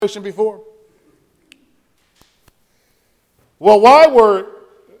before? Well, why were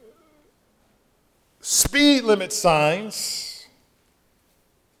speed limit signs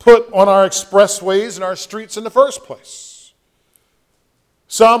put on our expressways and our streets in the first place?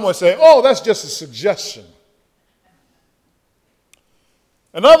 Some would say, oh, that's just a suggestion.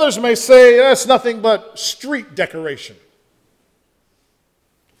 And others may say that's nothing but street decoration.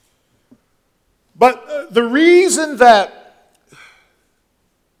 But the reason that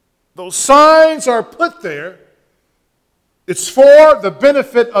those signs are put there, it's for the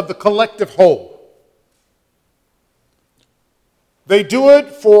benefit of the collective whole. They do it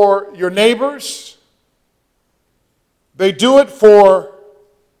for your neighbors. They do it for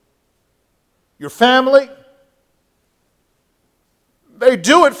your family. They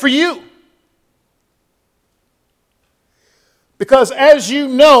do it for you. Because as you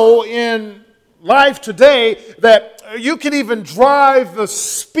know in life today, that you can even drive the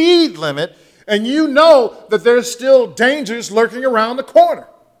speed limit and you know that there's still dangers lurking around the corner.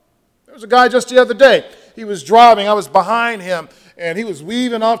 There was a guy just the other day. He was driving. I was behind him, and he was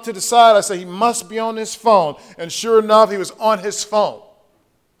weaving off to the side. I said, he must be on his phone. And sure enough, he was on his phone.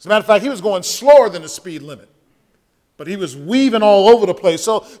 As a matter of fact, he was going slower than the speed limit. But he was weaving all over the place.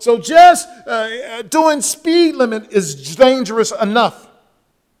 So just doing speed limit is dangerous enough.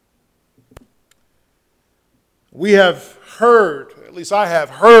 We have heard, at least I have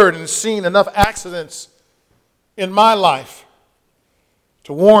heard and seen enough accidents in my life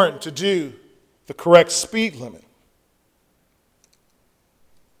to warrant to do the correct speed limit.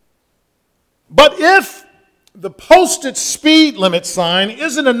 But if the posted speed limit sign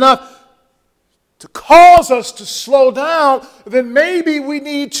isn't enough to cause us to slow down, then maybe we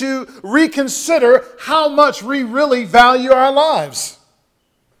need to reconsider how much we really value our lives.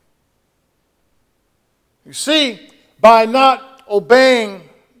 You see, by not obeying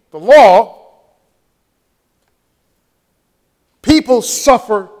the law, people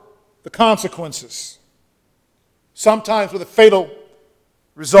suffer the consequences, sometimes with a fatal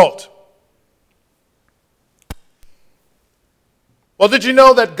result. Well, did you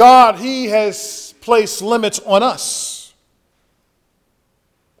know that God, He has placed limits on us?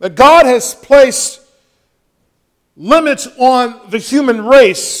 That God has placed limits on the human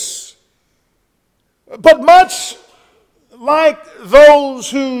race. But much like those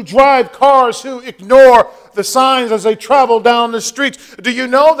who drive cars who ignore the signs as they travel down the streets, do you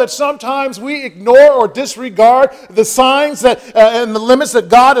know that sometimes we ignore or disregard the signs that and the limits that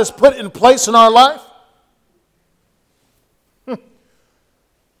God has put in place in our life?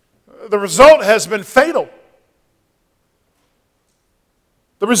 The result has been fatal.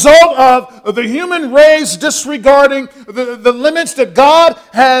 The result of the human race disregarding the limits that God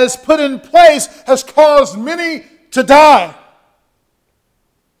has put in place has caused many to die.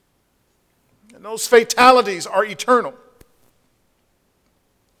 And those fatalities are eternal.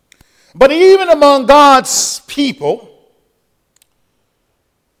 But even among God's people,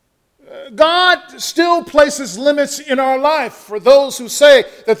 God still places limits in our life for those who say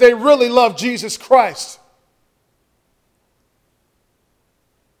that they really love Jesus Christ.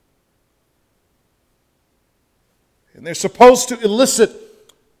 And they're supposed to elicit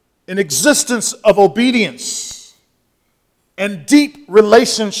an existence of obedience and deep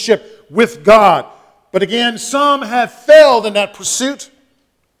relationship with God. But again, some have failed in that pursuit.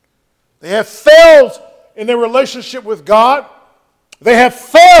 They have failed in their relationship with God. They have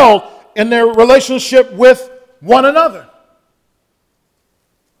failed in their relationship with one another.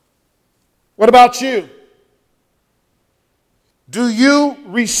 What about you? Do you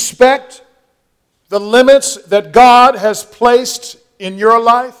respect the limits that God has placed in your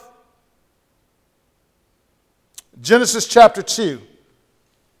life? Genesis chapter 2,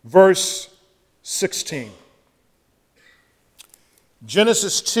 verse 16.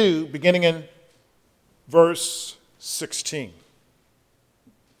 Genesis 2, beginning in verse 16.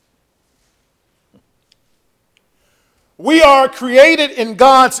 We are created in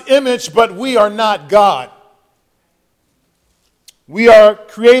God's image, but we are not God. We are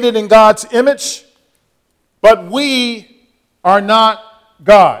created in God's image, but we are not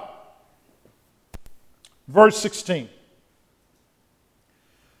God. Verse 16.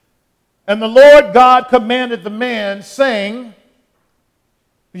 And the Lord God commanded the man, saying,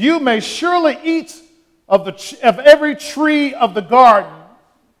 you may surely eat of every tree of the garden,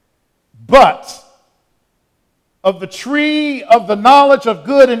 but of the tree of the knowledge of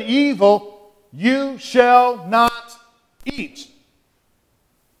good and evil you shall not eat.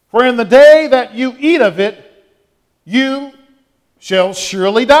 For in the day that you eat of it, you shall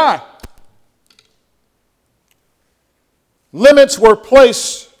surely die. Limits were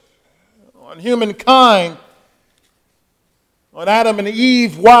placed on humankind, on Adam and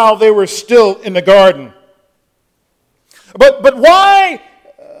Eve while they were still in the garden. But why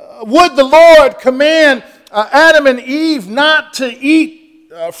would the Lord command Adam and Eve not to eat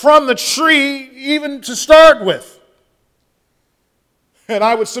from the tree even to start with? And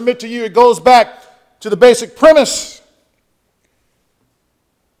I would submit to you, it goes back to the basic premise.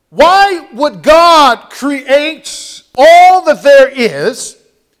 Why would God create all that there is?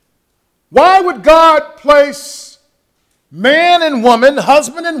 Why would God place man and woman,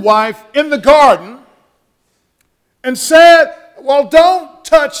 husband and wife, in the garden and said, well, don't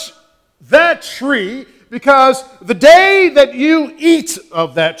touch that tree, because the day that you eat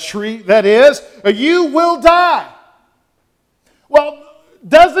of that tree, that is, you will die? Well,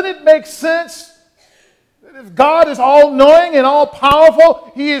 doesn't it make sense that if God is all-knowing and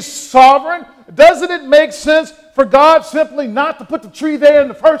all-powerful, He is sovereign, doesn't it make sense for God simply not to put the tree there in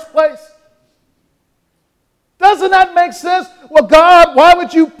the first place? Doesn't that make sense? Well, God, why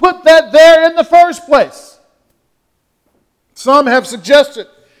would you put that there in the first place? Some have suggested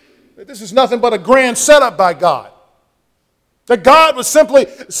that this is nothing but a grand setup by God. That God was simply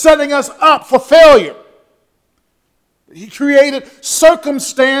setting us up for failure. He created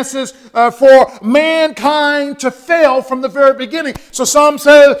circumstances for mankind to fail from the very beginning. So some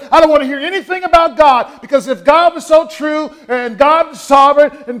say, I don't want to hear anything about God, because if God was so true and God was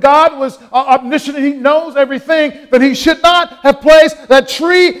sovereign and God was omniscient and He knows everything, then He should not have placed that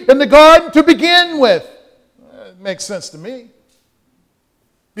tree in the garden to begin with. It makes sense to me.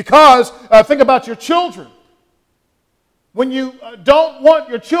 Because think about your children. When you don't want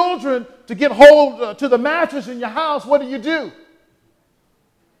your children to get hold to the mattress in your house, what do?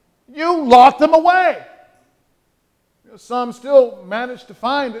 You lock them away. Some still manage to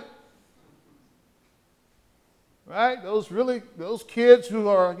find it. Right? Those kids who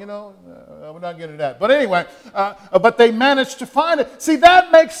are, we're not getting to that. But anyway, but they manage to find it. See,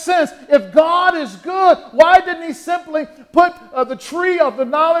 that makes sense. If God is good, why didn't He simply put the tree of the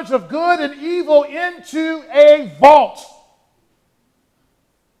knowledge of good and evil into a vault?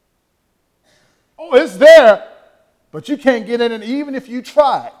 Oh, it's there, but you can't get in it even if you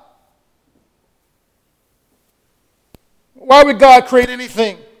try. Why would God create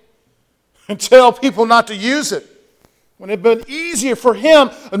anything and tell people not to use it when it had been easier for Him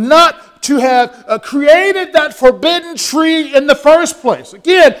not to have created that forbidden tree in the first place?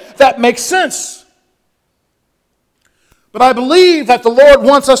 Again, that makes sense. But I believe that the Lord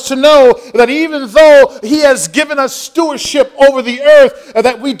wants us to know that even though He has given us stewardship over the earth,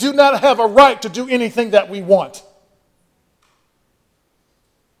 that we do not have a right to do anything that we want.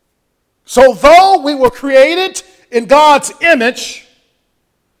 So though we were created in God's image,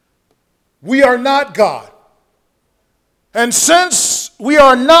 we are not God. And since we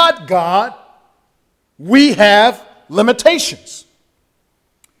are not God, we have limitations.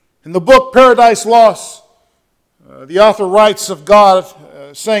 In the book Paradise Lost, the author writes of God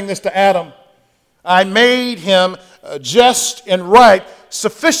saying this to Adam: I made him just and right,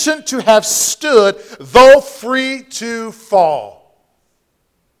 sufficient to have stood, though free to fall.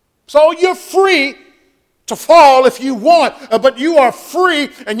 So you're free to fall if you want, but you are free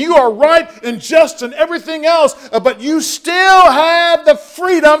and you are right and just and everything else, but you still have the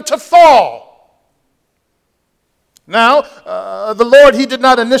freedom to fall. Now, the Lord, He did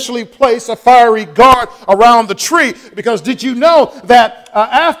not initially place a fiery guard around the tree, because did you know that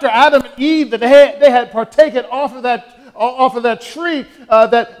after Adam and Eve, that they had partaken off of that tree,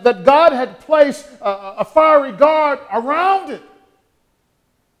 that God had placed a fiery guard around it?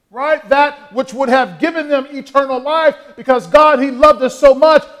 Right? That which would have given them eternal life, because God, He loved us so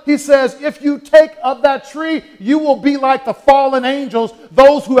much. He says, if you take of that tree, you will be like the fallen angels,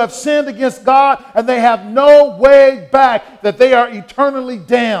 those who have sinned against God, and they have no way back, that they are eternally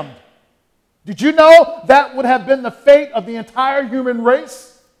damned. Did you know that would have been the fate of the entire human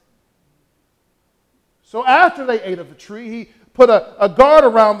race? So after they ate of the tree, He put a guard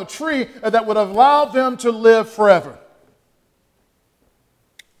around the tree that would have allowed them to live forever.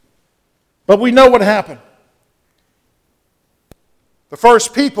 But we know what happened. The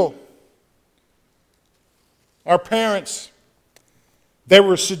first people, our parents, they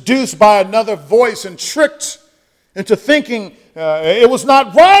were seduced by another voice and tricked into thinking it was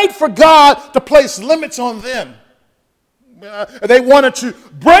not right for God to place limits on them. They wanted to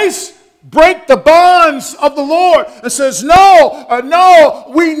break the bonds of the Lord, and says, no,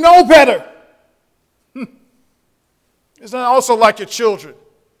 we know better. Isn't that also like your children?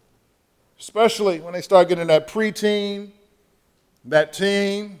 Especially when they start getting that preteen, that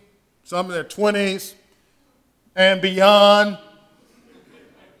teen, some in their 20s and beyond.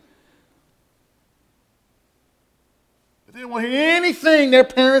 They don't want to hear anything their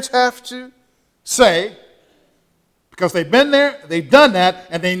parents have to say because they've been there, they've done that,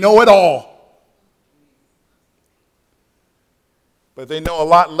 and they know it all. But they know a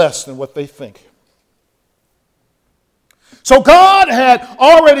lot less than what they think. So God had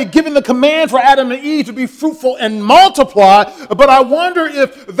already given the command for Adam and Eve to be fruitful and multiply, but I wonder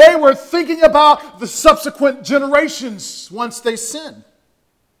if they were thinking about the subsequent generations once they sinned.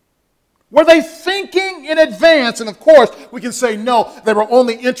 Were they thinking in advance? And of course, we can say no, they were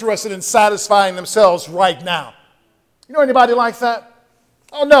only interested in satisfying themselves right now. You know anybody like that?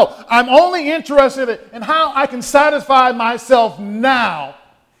 Oh no, I'm only interested in how I can satisfy myself now.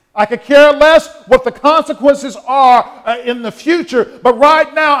 I could care less what the consequences are in the future, but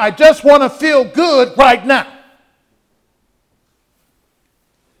right now I just want to feel good right now.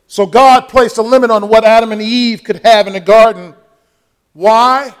 So God placed a limit on what Adam and Eve could have in the garden.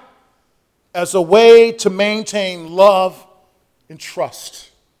 Why? As a way to maintain love and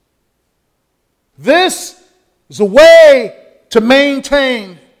trust. This is a way to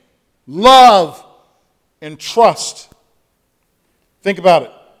maintain love and trust. Think about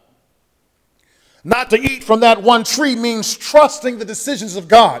it. Not to eat from that one tree means trusting the decisions of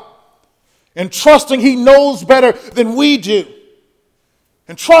God and trusting He knows better than we do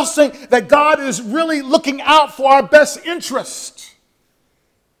and trusting that God is really looking out for our best interest.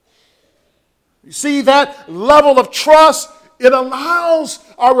 You see, that level of trust, it allows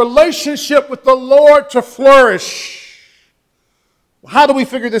our relationship with the Lord to flourish. How do we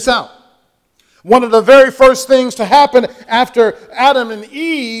figure this out? One of the very first things to happen after Adam and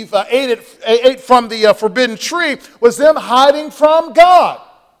Eve ate from the forbidden tree was them hiding from God.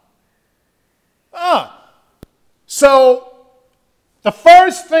 So the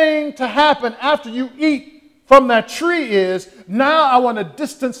first thing to happen after you eat from that tree is, now I want to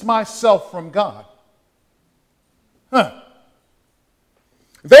distance myself from God.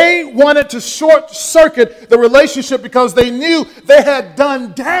 They wanted to short circuit the relationship because they knew they had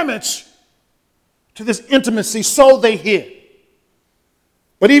done damage to this intimacy, so they hid.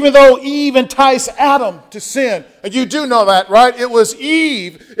 But even though Eve enticed Adam to sin, and you do know that, right? It was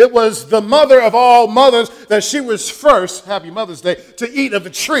Eve, it was the mother of all mothers, that she was first, happy Mother's Day, to eat of the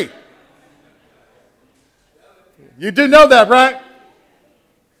tree. You do know that, right?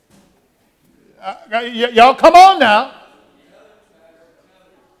 Y'all come on now.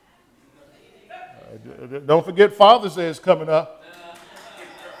 Don't forget Father's Day is coming up.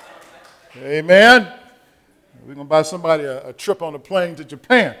 Amen. We're going to buy somebody a trip on a plane to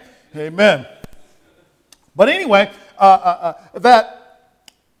Japan. Amen. But anyway, that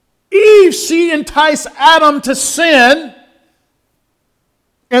Eve, she enticed Adam to sin,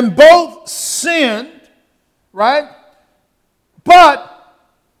 and both sinned, right? But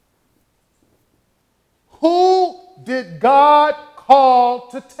who did God call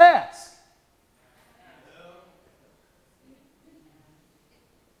to task?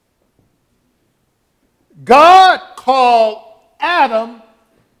 God called Adam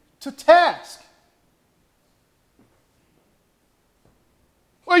to task.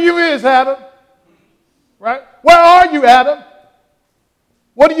 Where you is, Adam? Right? Where are you, Adam?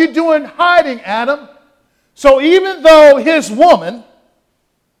 What are you doing hiding, Adam? So even though his woman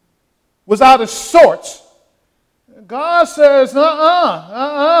was out of sorts, God says,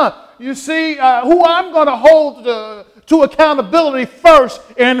 You see, who I'm going to hold to accountability first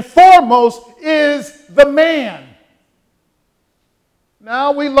and foremost is the man.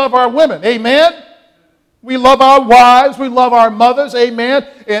 Now we love our women, amen? We love our wives, we love our mothers, amen?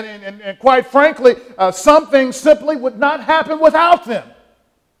 And quite frankly, some things simply would not happen without them.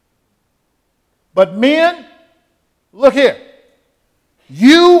 But men, look here.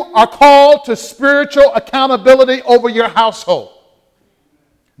 You are called to spiritual accountability over your household.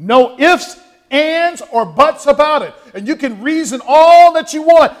 No ifs, ands, or buts about it. And you can reason all that you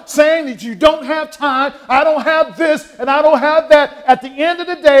want, saying that you don't have time, I don't have this, and I don't have that. At the end of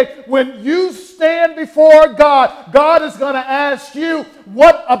the day, when you stand before God, God is going to ask you,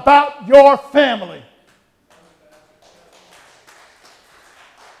 what about your family?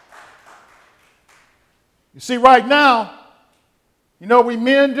 You see, right now, you know what we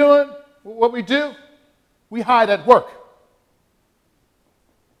men doing? What we do? We hide at work.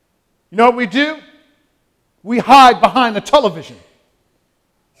 You know what we do? We hide behind the television.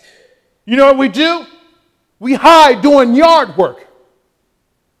 You know what we do? We hide doing yard work.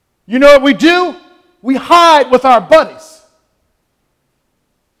 You know what we do? We hide with our buddies.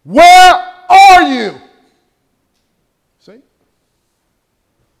 Where are you? See?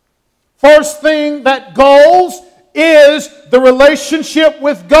 First thing that goes is the relationship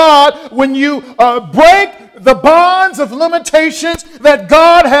with God. When you break the bonds of limitations that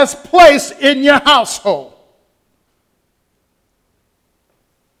God has placed in your household.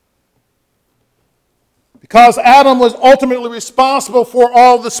 Because Adam was ultimately responsible for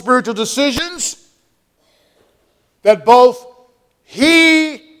all the spiritual decisions that both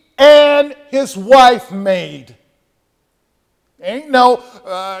he and his wife made. Ain't no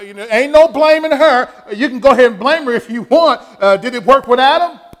blaming her. You can go ahead and blame her if you want. Did it work with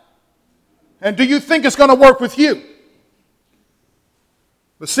Adam? And do you think it's going to work with you?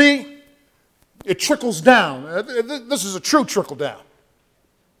 But see, it trickles down. This is a true trickle down.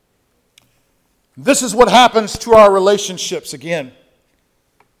 This is what happens to our relationships again.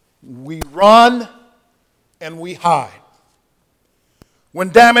 We run and we hide. When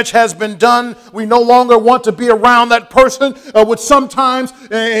damage has been done, we no longer want to be around that person, which sometimes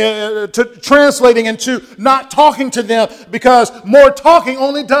translating into not talking to them, because more talking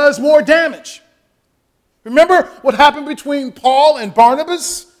only does more damage. Remember what happened between Paul and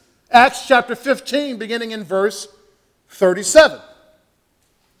Barnabas? Acts chapter 15, beginning in verse 37.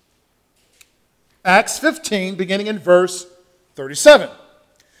 Acts 15, beginning in verse 37.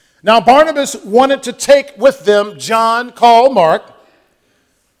 Now Barnabas wanted to take with them John, called Mark,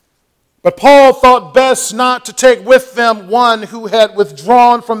 but Paul thought best not to take with them one who had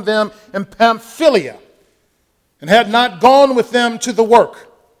withdrawn from them in Pamphylia and had not gone with them to the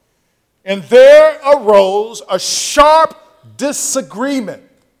work. And there arose a sharp disagreement.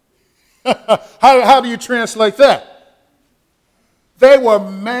 How do you translate that? They were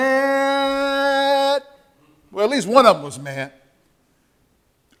mad. Well, at least one of them was mad.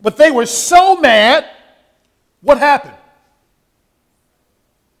 But they were so mad, what happened?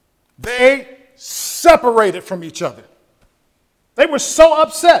 They separated from each other. They were so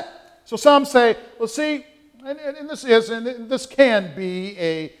upset. So some say, well, see, and this can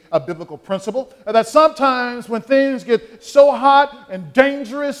be a biblical principle, that sometimes when things get so hot and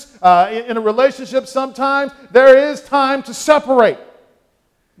dangerous in a relationship, sometimes there is time to separate.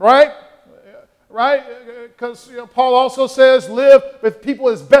 Right? Right? Because Paul also says, live with people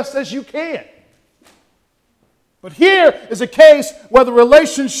as best as you can. But here is a case where the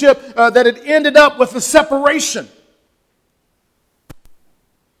relationship that it ended up with a separation.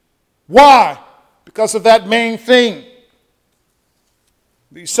 Why? Because of that main thing.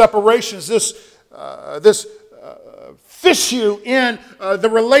 These separations, this fissure in the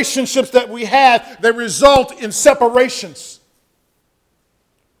relationships that we have, they result in separations,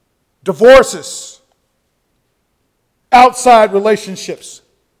 divorces, outside relationships,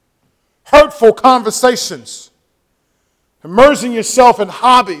 hurtful conversations, immersing yourself in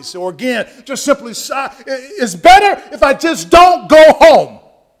hobbies, or again, just simply, it's better if I just don't go home.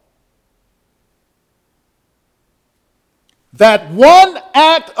 That one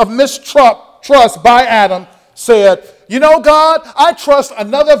act of mistrust by Adam said, you know, God, I trust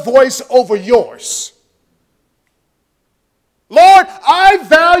another voice over yours. Lord, I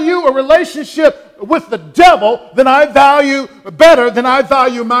value a relationship with the devil better than I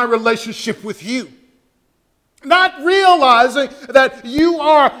value my relationship with you. Not realizing that you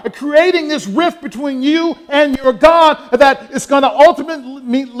are creating this rift between you and your God, that it's going to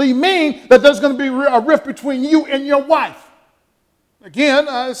ultimately mean that there's going to be a rift between you and your wife. Again,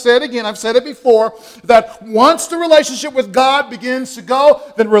 I've said it before, that once the relationship with God begins to go,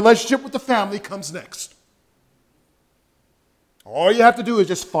 then the relationship with the family comes next. All you have to do is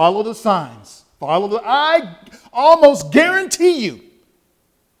just follow the signs. I almost guarantee you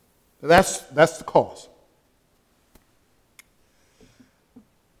that's the cause.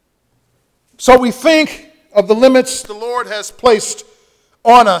 So we think of the limits the Lord has placed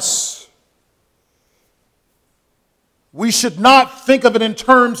on us. We should not think of it in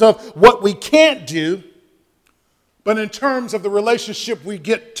terms of what we can't do, but in terms of the relationship we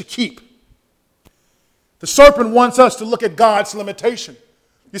get to keep. The serpent wants us to look at God's limitation.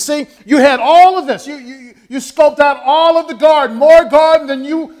 You see, you had all of this. You scoped out all of the garden, more garden than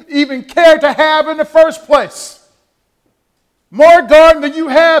you even cared to have in the first place. More garden than you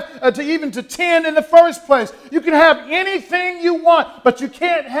have to tend in the first place. You can have anything you want, but you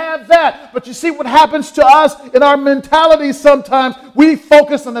can't have that. But you see what happens to us in our mentality sometimes? We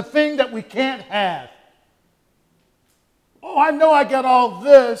focus on the thing that we can't have. Oh, I know I got all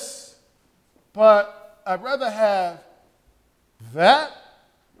this, but I'd rather have that.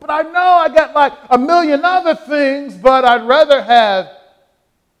 But I know I got like a million other things, but I'd rather have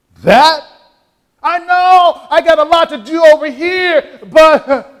that. I know I got a lot to do over here,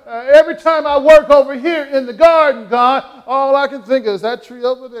 but every time I work over here in the garden, God, all I can think of is that tree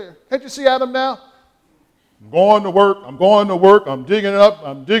over there. Can't you see Adam now? I'm going to work, I'm going to work, I'm digging up,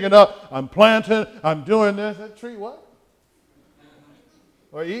 I'm planting, I'm doing this. That tree, what?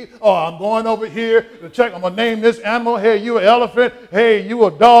 Or I'm going over here to check, I'm going to name this animal. Hey, you an elephant. Hey, you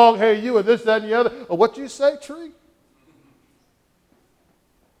a dog. Hey, you a this, that, and the other. Or what you say, tree?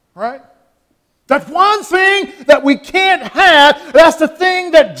 Right? That's one thing that we can't have. That's the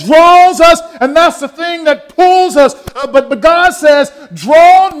thing that draws us, and that's the thing that pulls us. But God says,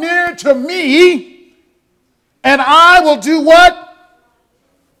 draw near to me, and I will do what?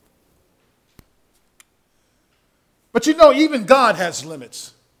 But you know, even God has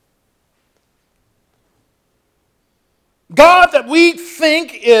limits. God that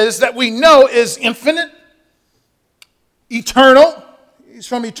we know is infinite, eternal. He's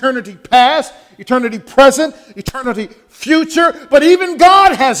from eternity past, eternity present, eternity future. But even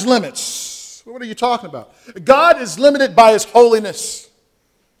God has limits. What are you talking about? God is limited by his holiness.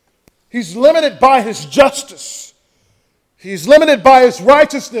 He's limited by his justice. He's limited by his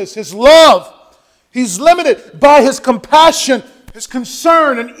righteousness, his love. He's limited by his compassion, his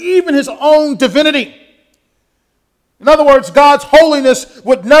concern, and even his own divinity. In other words, God's holiness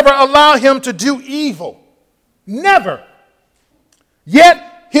would never allow him to do evil. Never.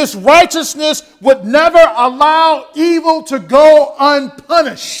 Yet his righteousness would never allow evil to go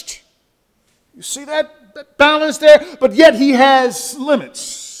unpunished. You see that balance there? But yet he has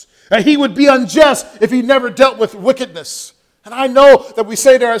limits. He would be unjust if he never dealt with wickedness. And I know that we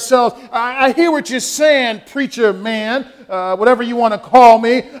say to ourselves, I hear what you're saying, preacher man, whatever you want to call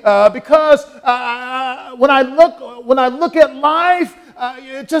me, because when I look at life,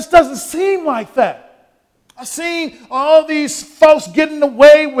 it just doesn't seem like that. I've seen all these folks getting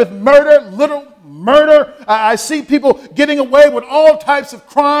away with little murder. I see people getting away with all types of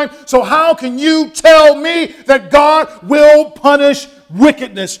crime. So how can you tell me that God will punish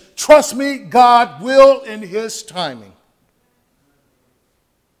wickedness? Trust me, God will in his timing.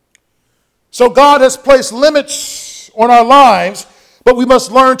 So God has placed limits on our lives, but we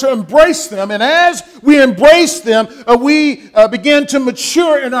must learn to embrace them. And as we embrace them, we begin to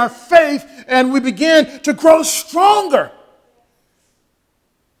mature in our faith and we begin to grow stronger.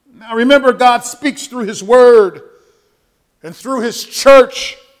 Now remember, God speaks through his word and through his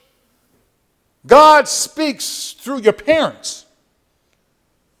church. God speaks through your parents.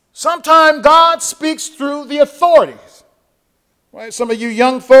 Sometimes God speaks through the authorities. Right? Some of you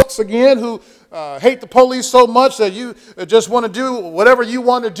young folks, again, who hate the police so much that you just want to do whatever you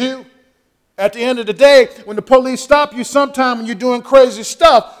want to do. At the end of the day, when the police stop you sometime when you're doing crazy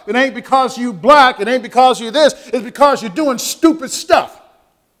stuff, it ain't because you black, it ain't because you this, it's because you're doing stupid stuff.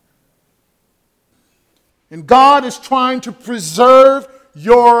 And God is trying to preserve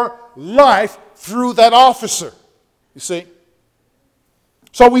your life through that officer, you see.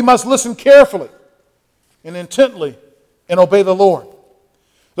 So we must listen carefully and intently and obey the Lord.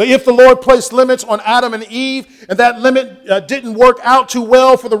 But if the Lord placed limits on Adam and Eve, and that limit didn't work out too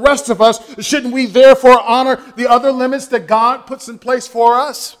well for the rest of us, shouldn't we therefore honor the other limits that God puts in place for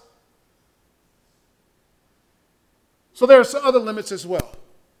us? So there are some other limits as well.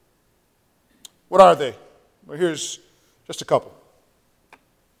 What are they? Well, here's just a couple.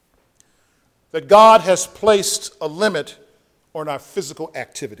 That God has placed a limit on our physical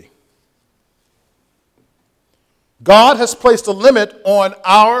activity. God has placed a limit on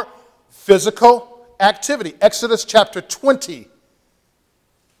our physical activity. Exodus chapter 20.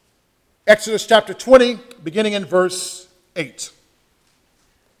 Exodus chapter 20, beginning in verse 8.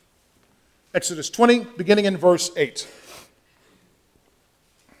 Exodus 20, beginning in verse 8.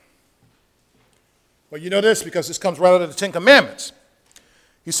 Well, you know this because this comes right out of the Ten Commandments.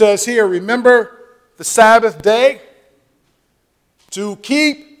 He says here, remember the Sabbath day to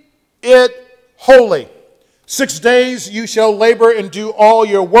keep it holy. 6 days you shall labor and do all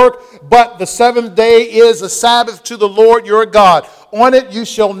your work, but the seventh day is a Sabbath to the Lord your God. On it you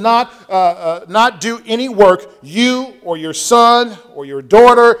shall not do any work, you or your son or your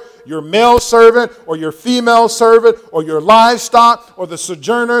daughter, your male servant or your female servant or your livestock or the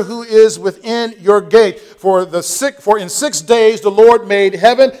sojourner who is within your gate. For in 6 days the Lord made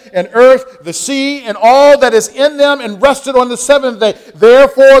heaven and earth, the sea, and all that is in them, and rested on the seventh day.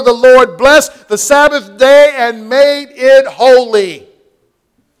 Therefore the Lord blessed the Sabbath day and made it holy.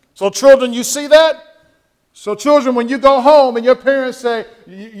 So children, you see that? So children, when you go home and your parents say,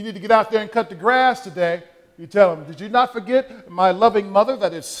 you need to get out there and cut the grass today, you tell them, did you not forget my loving mother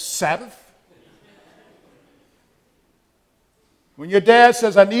that it's Sabbath? When your dad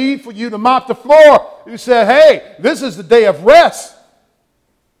says, I need for you to mop the floor, you say, hey, this is the day of rest.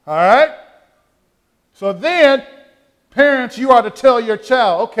 All right? So then, parents, you ought to tell your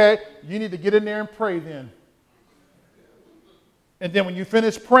child, okay, you need to get in there and pray then. And then when you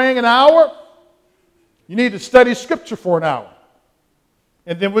finish praying an hour, you need to study Scripture for an hour.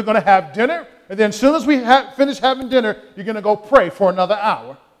 And then we're going to have dinner. And then as soon as we finish having dinner, you're going to go pray for another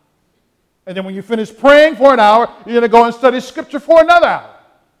hour. And then when you finish praying for an hour, you're going to go and study Scripture for another hour.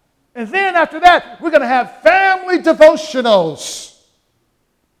 And then after that, we're going to have family devotionals.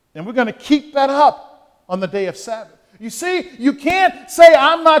 And we're going to keep that up on the day of Sabbath. You see, you can't say,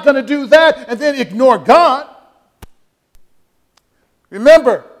 I'm not going to do that, and then ignore God.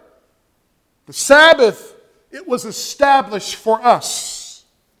 Remember, the Sabbath, it was established for us.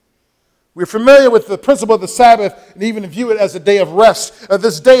 We're familiar with the principle of the Sabbath and even view it as a day of rest.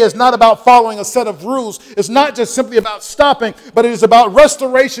 This day is not about following a set of rules. It's not just simply about stopping, but it is about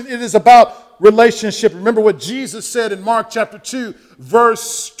restoration. It is about relationship. Remember what Jesus said in Mark chapter 2,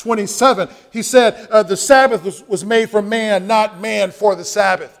 verse 27. He said, the Sabbath was made for man, not man for the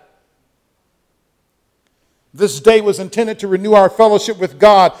Sabbath. This day was intended to renew our fellowship with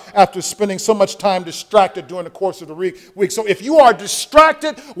God after spending so much time distracted during the course of the week. So if you are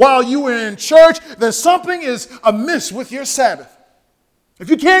distracted while you are in church, then something is amiss with your Sabbath. If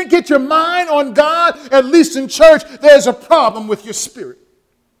you can't get your mind on God, at least in church, there's a problem with your spirit.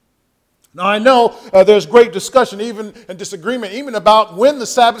 Now I know there's great discussion even and disagreement even about when the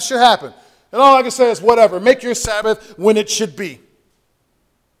Sabbath should happen. And all I can say is whatever. Make your Sabbath when it should be.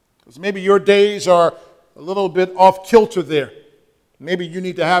 Because maybe your days are a little bit off kilter there. Maybe you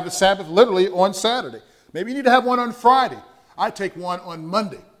need to have a Sabbath literally on Saturday. Maybe you need to have one on Friday. I take one on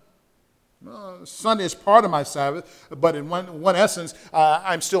Monday. Sunday is part of my Sabbath, but in one essence,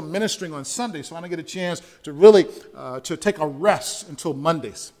 I'm still ministering on Sunday, so I don't get a chance to really to take a rest until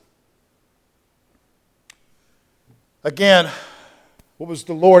Mondays. Again, what was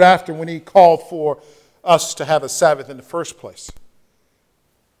the Lord after when he called for us to have a Sabbath in the first place?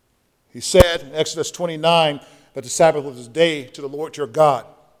 He said in Exodus 29 that the Sabbath was a day to the Lord your God.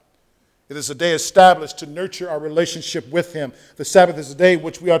 It is a day established to nurture our relationship with him. The Sabbath is a day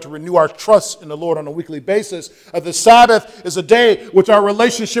which we are to renew our trust in the Lord on a weekly basis. The Sabbath is a day which our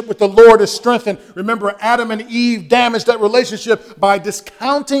relationship with the Lord is strengthened. Remember, Adam and Eve damaged that relationship by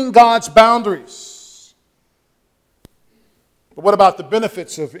discounting God's boundaries. But what about the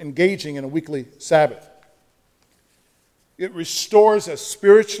benefits of engaging in a weekly Sabbath? It restores us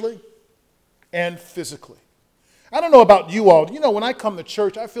spiritually and physically. I don't know about you all. You know, when I come to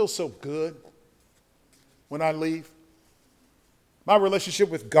church, I feel so good when I leave. My relationship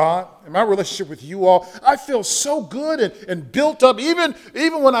with God and my relationship with you all, I feel so good and built up. Even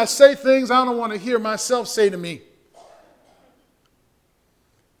when I say things I don't want to hear myself say to me.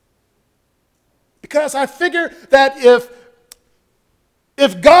 Because I figure that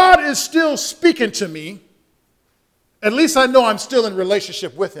if God is still speaking to me, at least I know I'm still in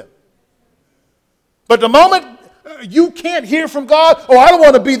relationship with him. But the moment you can't hear from God, I don't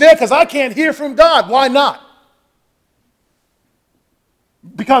want to be there because I can't hear from God. Why not?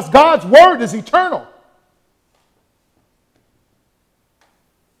 Because God's word is eternal.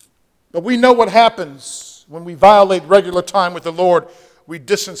 But we know what happens when we violate regular time with the Lord. We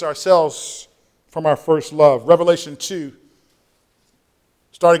distance ourselves from our first love. Revelation 2,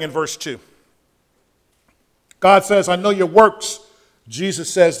 starting in verse 2. God says, I know your works.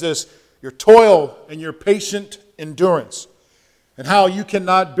 Jesus says this, your toil and your patient endurance, and how you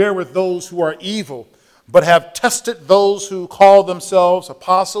cannot bear with those who are evil, but have tested those who call themselves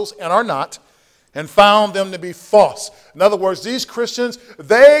apostles and are not, and found them to be false. In other words, these Christians,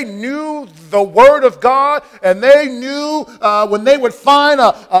 they knew the Word of God, and they knew when they would find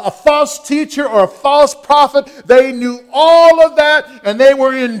a false teacher or a false prophet, they knew all of that, and they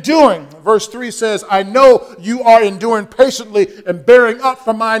were enduring. Verse 3 says, I know you are enduring patiently and bearing up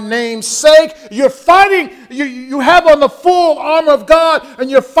for my name's sake. You're fighting, you have on the full armor of God, and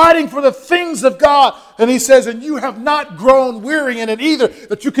you're fighting for the things of God. And he says, and you have not grown weary in it either,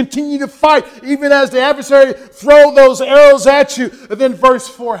 that you continue to fight, even as the adversary throw those arrows at you. And then verse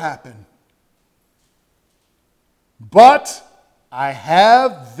 4 happened. But I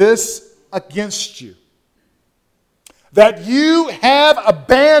have this against you, that you have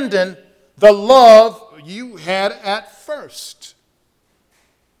abandoned the love you had at first.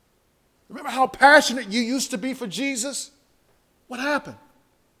 Remember how passionate you used to be for Jesus? What happened?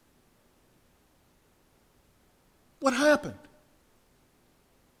 What happened?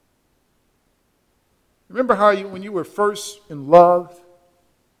 Remember how when you were first in love,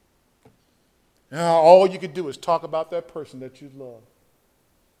 all you could do is talk about that person that you love.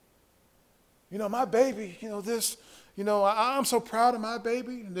 You know, my baby, this, I'm so proud of my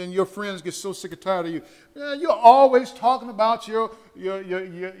baby. And then your friends get so sick and tired of you. You're always talking about your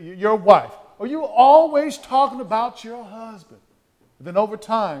wife. Or you're always talking about your husband. And then over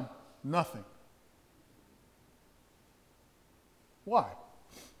time, nothing. Why?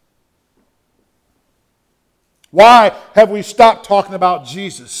 Why have we stopped talking about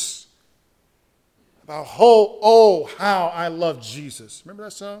Jesus? About oh, how I love Jesus. Remember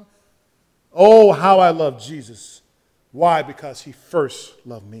that song? Oh, how I love Jesus. Why? Because he first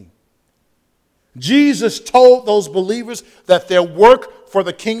loved me. Jesus told those believers that their work for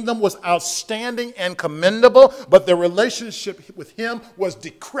the kingdom was outstanding and commendable, but their relationship with him was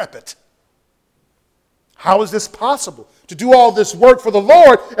decrepit. How is this possible? To do all this work for the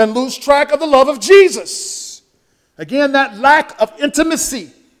Lord and lose track of the love of Jesus. Again, that lack of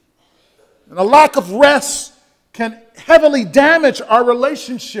intimacy and a lack of rest can heavily damage our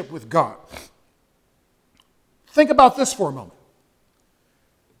relationship with God. Think about this for a moment.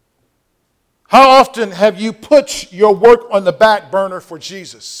 How often have you put your work on the back burner for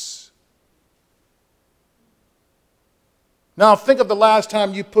Jesus? Now think of the last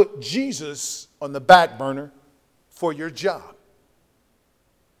time you put Jesus on the back burner for your job.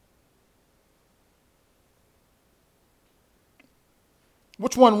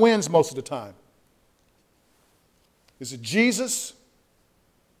 Which one wins most of the time? Is it Jesus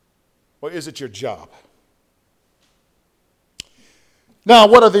or is it your job? Now,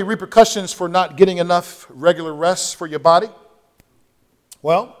 what are the repercussions for not getting enough regular rest for your body?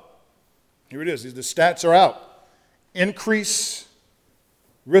 Well, here it is. The stats are out. Increase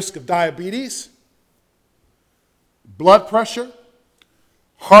risk of diabetes, blood pressure,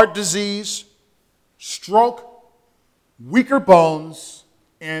 heart disease, stroke, weaker bones,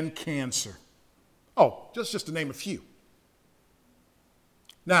 and cancer. Oh, just to name a few.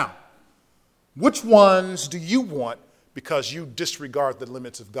 Now, which ones do you want because you disregard the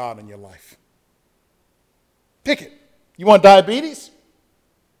limits of God in your life? Pick it. You want diabetes?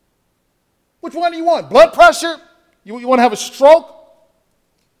 Which one do you want? Blood pressure? You want to have a stroke?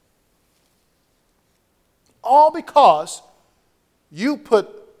 All because you put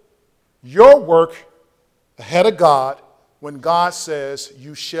your work ahead of God when God says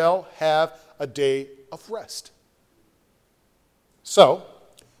you shall have a day of rest. So,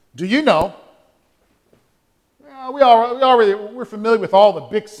 do you know? We're familiar with all the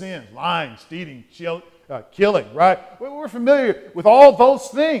big sins: lying, stealing, killing, right? We're familiar with all those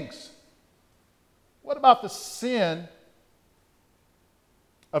things. What about the sin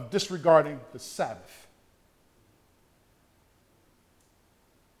of disregarding the Sabbath?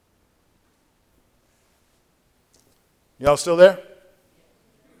 Y'all still there?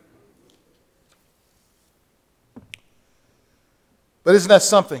 But isn't that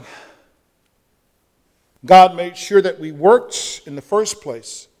something? God made sure that we worked in the first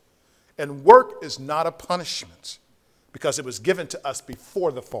place. And work is not a punishment because it was given to us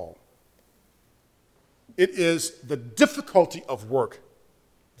before the fall. It is the difficulty of work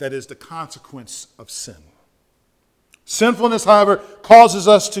that is the consequence of sin. Sinfulness, however, causes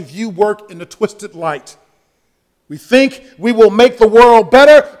us to view work in a twisted light. We think we will make the world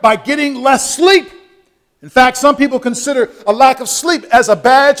better by getting less sleep. In fact, some people consider a lack of sleep as a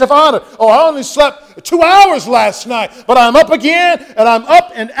badge of honor. Oh, I only slept 2 hours last night, but I'm up again, and I'm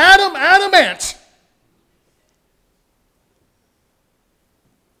up and adamant.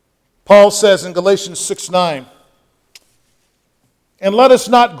 Paul says in Galatians 6:9, "And let us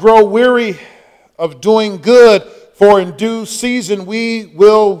not grow weary of doing good, for in due season we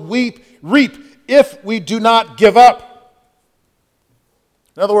will reap if we do not give up."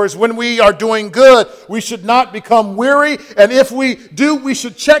 In other words, when we are doing good, we should not become weary. And if we do, we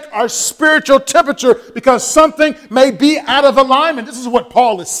should check our spiritual temperature because something may be out of alignment. This is what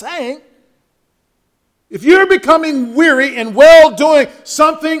Paul is saying. If you're becoming weary in well-doing,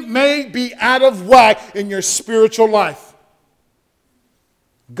 something may be out of whack in your spiritual life.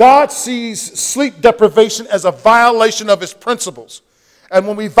 God sees sleep deprivation as a violation of his principles. And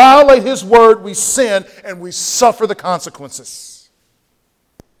when we violate his word, we sin and we suffer the consequences.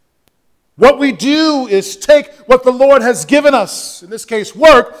 What we do is take what the Lord has given us, in this case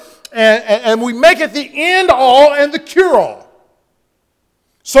work, and we make it the end-all and the cure-all.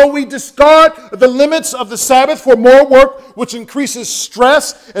 So we discard the limits of the Sabbath for more work, which increases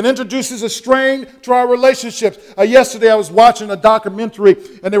stress and introduces a strain to our relationships. Yesterday I was watching a documentary,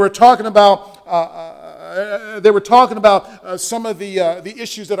 and they were talking about some of the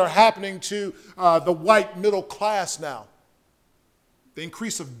issues that are happening to the white middle class now. The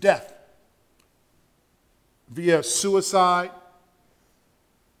increase of death via suicide,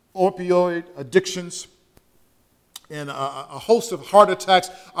 opioid addictions, and a host of heart attacks,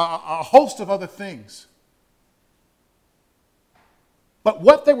 a host of other things. But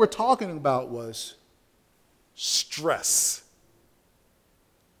what they were talking about was stress.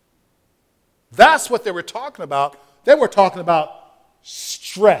 That's what they were talking about. They were talking about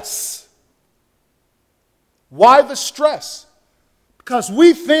stress. Why the stress? Because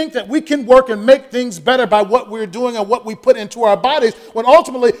we think that we can work and make things better by what we're doing and what we put into our bodies, when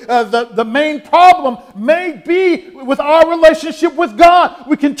ultimately the main problem may be with our relationship with God.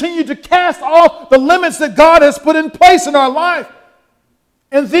 We continue to cast off the limits that God has put in place in our life.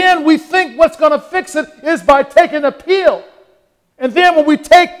 And then we think what's going to fix it is by taking a pill. And then when we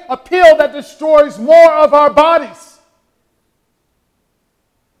take a pill, that destroys more of our bodies.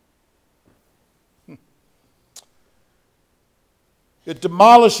 It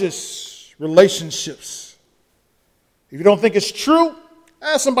demolishes relationships. If you don't think it's true,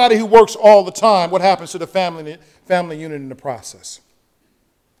 ask somebody who works all the time what happens to the family unit in the process.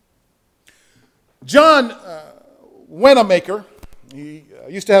 John Wanamaker, he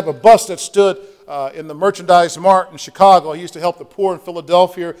used to have a bus that stood in the Merchandise Mart in Chicago. He used to help the poor in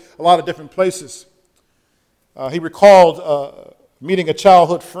Philadelphia, a lot of different places. He recalled meeting a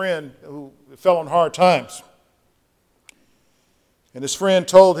childhood friend who fell on hard times. And his friend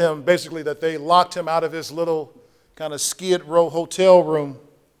told him basically that they locked him out of his little kind of skid row hotel room,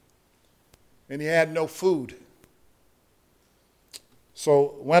 and he had no food.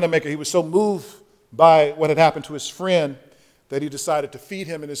 So Wanamaker, he was so moved by what had happened to his friend that he decided to feed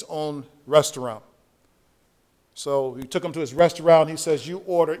him in his own restaurant. So he took him to his restaurant. He says, you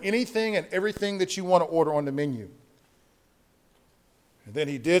order anything and everything that you want to order on the menu. And then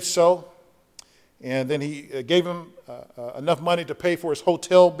he did so. And then he gave him enough money to pay for his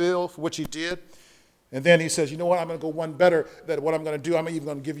hotel bill, for which he did. And then he says, you know what, I'm going to go one better. That what I'm going to do, I'm even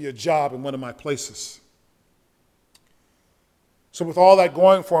going to give you a job in one of my places. So with all that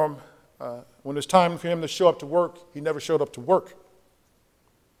going for him, when it was time for him to show up to work, he never showed up to work.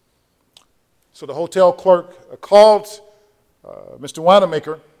 So the hotel clerk called Mr.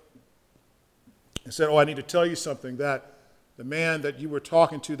 Wanamaker and said, I need to tell you something, that the man that you were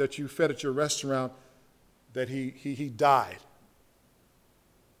talking to, that you fed at your restaurant, that he died.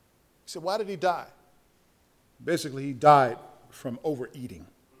 He said, why did he die? Basically, he died from overeating.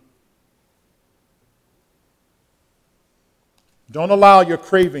 Don't allow your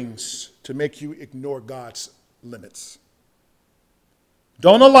cravings to make you ignore God's limits.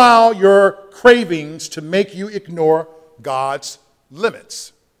 Don't allow your cravings to make you ignore God's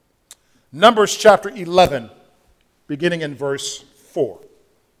limits. Numbers chapter 11. Beginning in verse 4.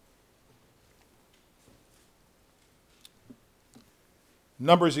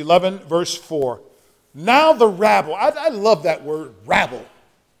 Numbers 11, verse 4. Now the rabble, I love that word, rabble.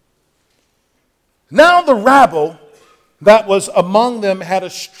 Now the rabble that was among them had a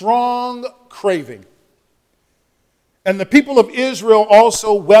strong craving. And the people of Israel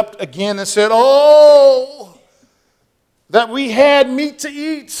also wept again and said, oh, that we had meat to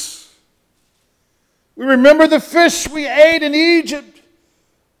eat. We remember the fish we ate in Egypt.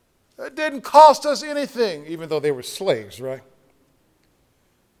 It didn't cost us anything, even though they were slaves, right?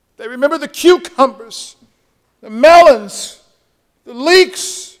 They remember the cucumbers, the melons, the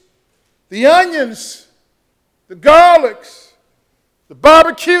leeks, the onions, the garlics, the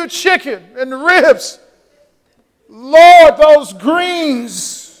barbecue chicken, and the ribs. Lord, those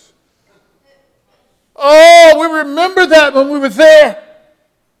greens. Oh, we remember that when we were there.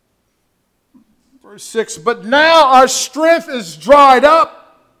 Verse 6, but now our strength is dried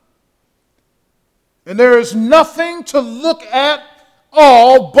up, and there is nothing to look at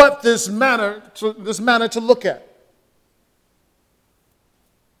all but this manna to look at.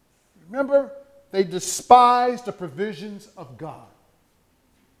 Remember, they despised the provisions of God.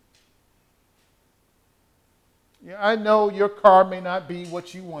 Yeah, I know your car may not be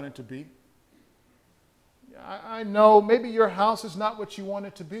what you want it to be. I know maybe your house is not what you want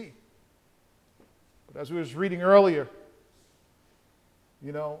it to be. But as we was reading earlier,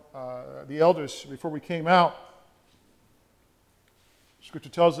 the elders, before we came out, Scripture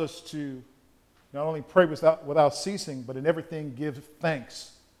tells us to not only pray without ceasing, but in everything give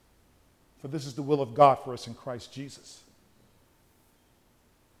thanks. For this is the will of God for us in Christ Jesus.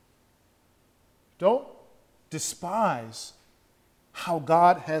 Don't despise how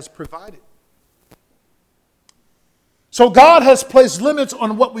God has provided. So God has placed limits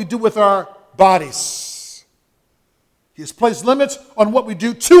on what we do with our bodies. He has placed limits on what we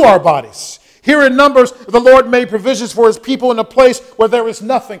do to our bodies. Here in Numbers, the Lord made provisions for his people in a place where there is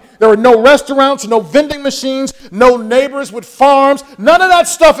nothing. There were no restaurants, no vending machines, no neighbors with farms. None of that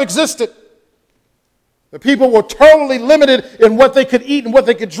stuff existed. The people were totally limited in what they could eat and what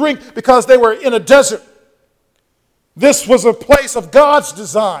they could drink because they were in a desert. This was a place of God's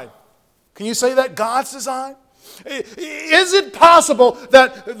design. Can you say that? God's design? Is it possible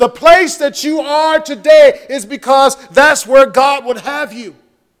that the place that you are today is because that's where God would have you?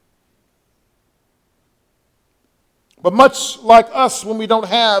 But much like us, when we don't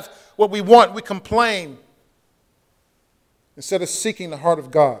have what we want, we complain instead of seeking the heart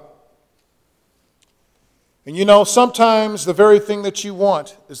of God. And you know, sometimes the very thing that you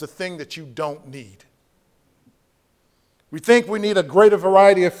want is the thing that you don't need. We think we need a greater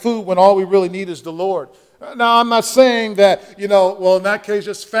variety of food when all we really need is the Lord. Now, I'm not saying that, well, in that case,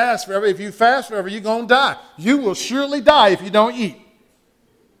 just fast forever. If you fast forever, you're going to die. You will surely die if you don't eat.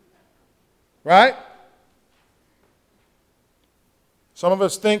 Right? Some of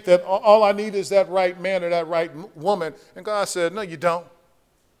us think that all I need is that right man or that right woman. And God said, no, you don't.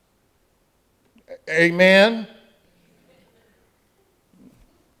 Amen.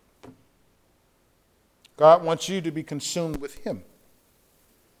 God wants you to be consumed with Him.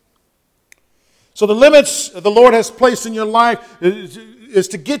 So the limits the Lord has placed in your life is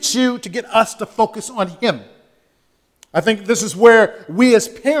to get us to focus on Him. I think this is where we as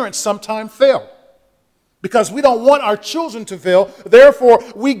parents sometimes fail. Because we don't want our children to fail. Therefore,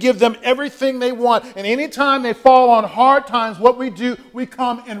 we give them everything they want. And anytime they fall on hard times, what we do, we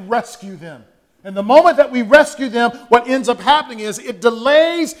come and rescue them. And the moment that we rescue them, what ends up happening is it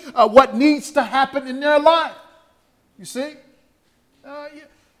delays what needs to happen in their life. You see?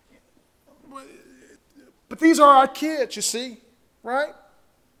 But these are our kids, you see, right?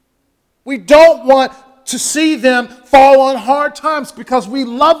 We don't want to see them fall on hard times because we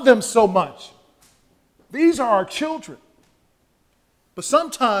love them so much. These are our children. But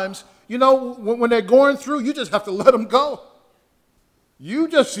sometimes, when they're going through, you just have to let them go. You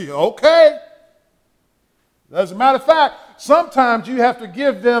just see, okay. As a matter of fact, sometimes you have to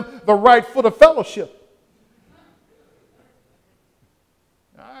give them the right foot of fellowship.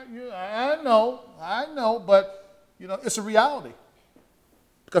 I know, but, it's a reality.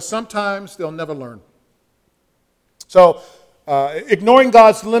 Because sometimes they'll never learn. So, ignoring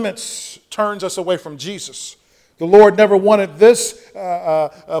God's limits turns us away from Jesus. The Lord never wanted this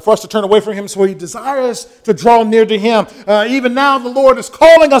for us to turn away from Him, so He desires to draw near to Him. Even now, the Lord is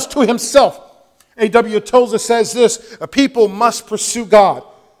calling us to Himself. A.W. Tozer says this: people must pursue God.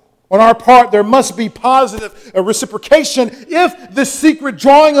 On our part, there must be positive reciprocation if the secret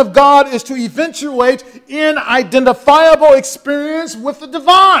drawing of God is to eventuate in identifiable experience with the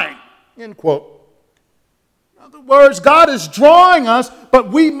divine. End quote. In other words, God is drawing us,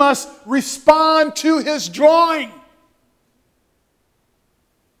 but we must respond to His drawing.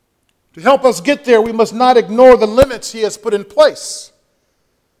 To help us get there, we must not ignore the limits He has put in place.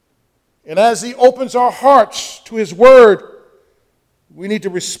 And as He opens our hearts to His Word, we need to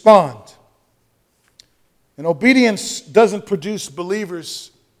respond. And obedience doesn't produce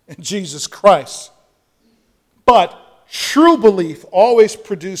believers in Jesus Christ. But true belief always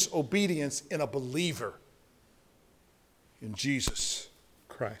produces obedience in a believer in Jesus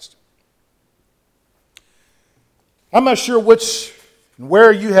Christ. I'm not sure which and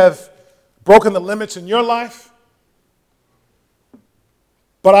where you have broken the limits in your life,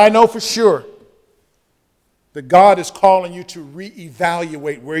 but I know for sure that God is calling you to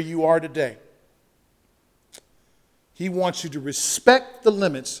reevaluate where you are today. He wants you to respect the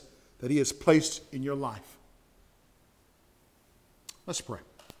limits that He has placed in your life. Let's pray.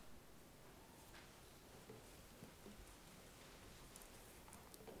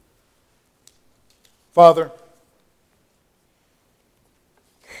 Father,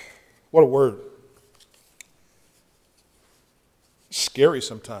 what a word. Scary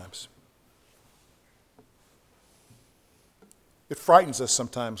sometimes. It frightens us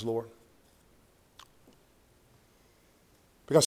sometimes, Lord.